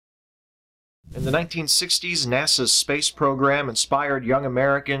In the 1960s, NASA's space program inspired young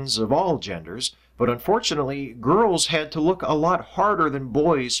Americans of all genders, but unfortunately, girls had to look a lot harder than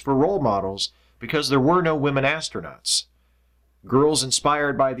boys for role models because there were no women astronauts. Girls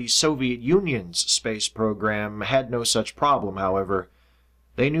inspired by the Soviet Union's space program had no such problem, however.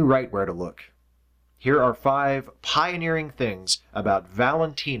 They knew right where to look. Here are 5 pioneering things about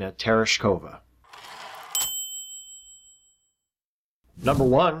Valentina Tereshkova. Number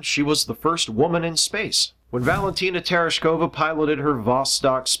 1, she was the first woman in space. When Valentina Tereshkova piloted her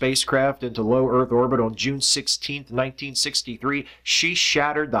Vostok spacecraft into low Earth orbit on June 16, 1963, she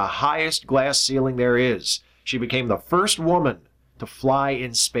shattered the highest glass ceiling there is. She became the first woman to fly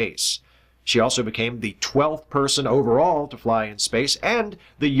in space. She also became the 12th person overall to fly in space and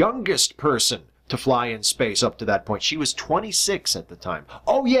the youngest person to fly in space up to that point. She was 26 at the time.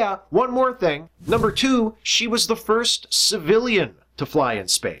 Oh yeah, one more thing. Number 2, she was the first civilian to fly in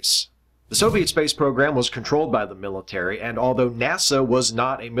space. The Soviet space program was controlled by the military, and although NASA was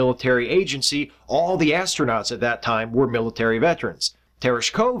not a military agency, all the astronauts at that time were military veterans.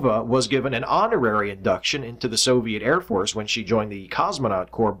 Tereshkova was given an honorary induction into the Soviet Air Force when she joined the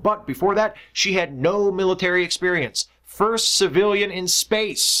cosmonaut corps, but before that, she had no military experience. First civilian in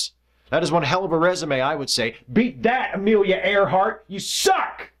space. That is one hell of a resume, I would say. Beat that, Amelia Earhart! You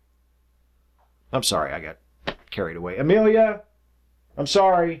suck! I'm sorry, I got carried away. Amelia! I'm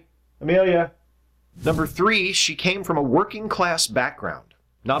sorry. Amelia. Number 3, she came from a working class background.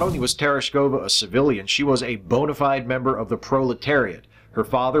 Not only was Tereshkova a civilian, she was a bona fide member of the proletariat. Her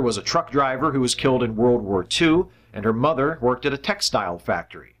father was a truck driver who was killed in World War II, and her mother worked at a textile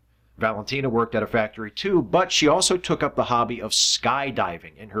factory. Valentina worked at a factory too, but she also took up the hobby of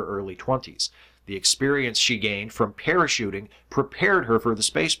skydiving in her early 20s. The experience she gained from parachuting prepared her for the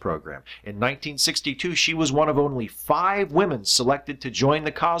space program. In 1962, she was one of only 5 women selected to join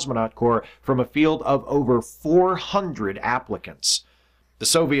the cosmonaut corps from a field of over 400 applicants. The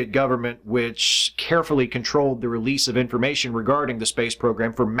Soviet government, which carefully controlled the release of information regarding the space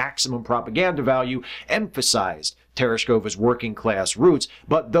program for maximum propaganda value, emphasized Tereshkova's working-class roots,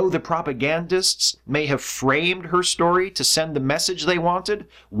 but though the propagandists may have framed her story to send the message they wanted,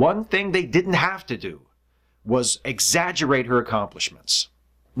 one thing they didn't have to do was exaggerate her accomplishments.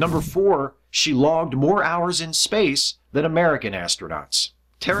 Number 4, she logged more hours in space than American astronauts.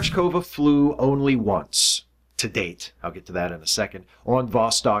 Tereshkova flew only once. To date, I'll get to that in a second, on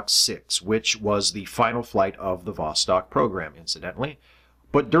Vostok 6, which was the final flight of the Vostok program, incidentally.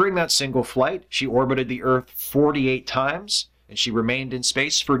 But during that single flight, she orbited the Earth 48 times, and she remained in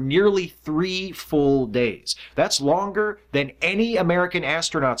space for nearly 3 full days. That's longer than any American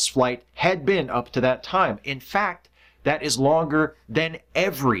astronaut's flight had been up to that time. In fact, that is longer than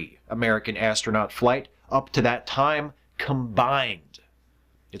every American astronaut flight up to that time combined.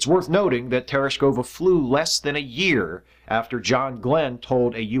 It's worth noting that Tereshkova flew less than a year after John Glenn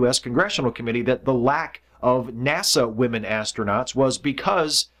told a U.S. congressional committee that the lack of NASA women astronauts was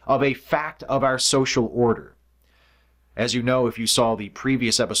because of a fact of our social order. As you know, if you saw the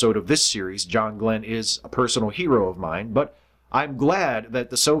previous episode of this series, John Glenn is a personal hero of mine, but I'm glad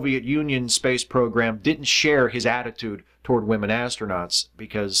that the Soviet Union space program didn't share his attitude toward women astronauts,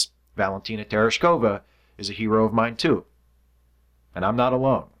 because Valentina Tereshkova is a hero of mine too. And I'm not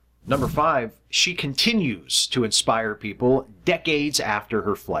alone. Number 5, she continues to inspire people decades after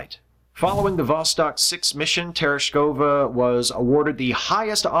her flight. Following the Vostok 6 mission, Tereshkova was awarded the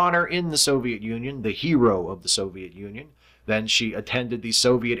highest honor in the Soviet Union, the Hero of the Soviet Union. Then she attended the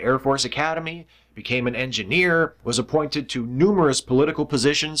Soviet Air Force Academy, became an engineer, was appointed to numerous political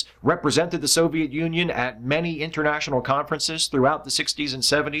positions, represented the Soviet Union at many international conferences throughout the 60s and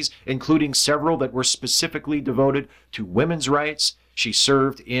 70s, including several that were specifically devoted to women's rights. She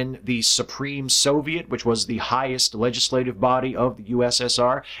served in the Supreme Soviet, which was the highest legislative body of the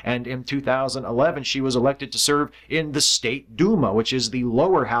USSR, and in 2011 she was elected to serve in the State Duma, which is the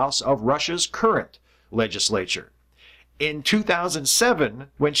lower house of Russia's current legislature. In 2007,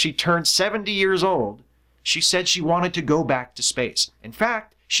 when she turned 70 years old, she said she wanted to go back to space. In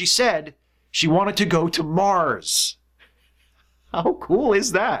fact, she said she wanted to go to Mars. How cool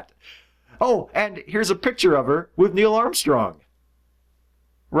is that? Oh, and here's a picture of her with Neil Armstrong.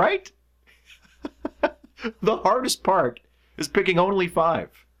 Right? The hardest part is picking only 5.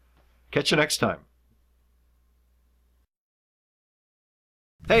 Catch you next time.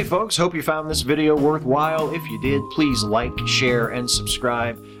 Hey folks, hope you found this video worthwhile. If you did, please like, share, and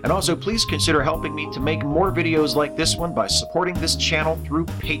subscribe. And also please consider helping me to make more videos like this one by supporting this channel through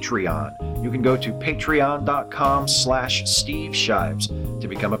Patreon. You can go to patreon.com/Steve Shives to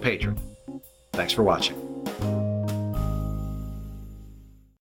become a patron. Thanks for watching.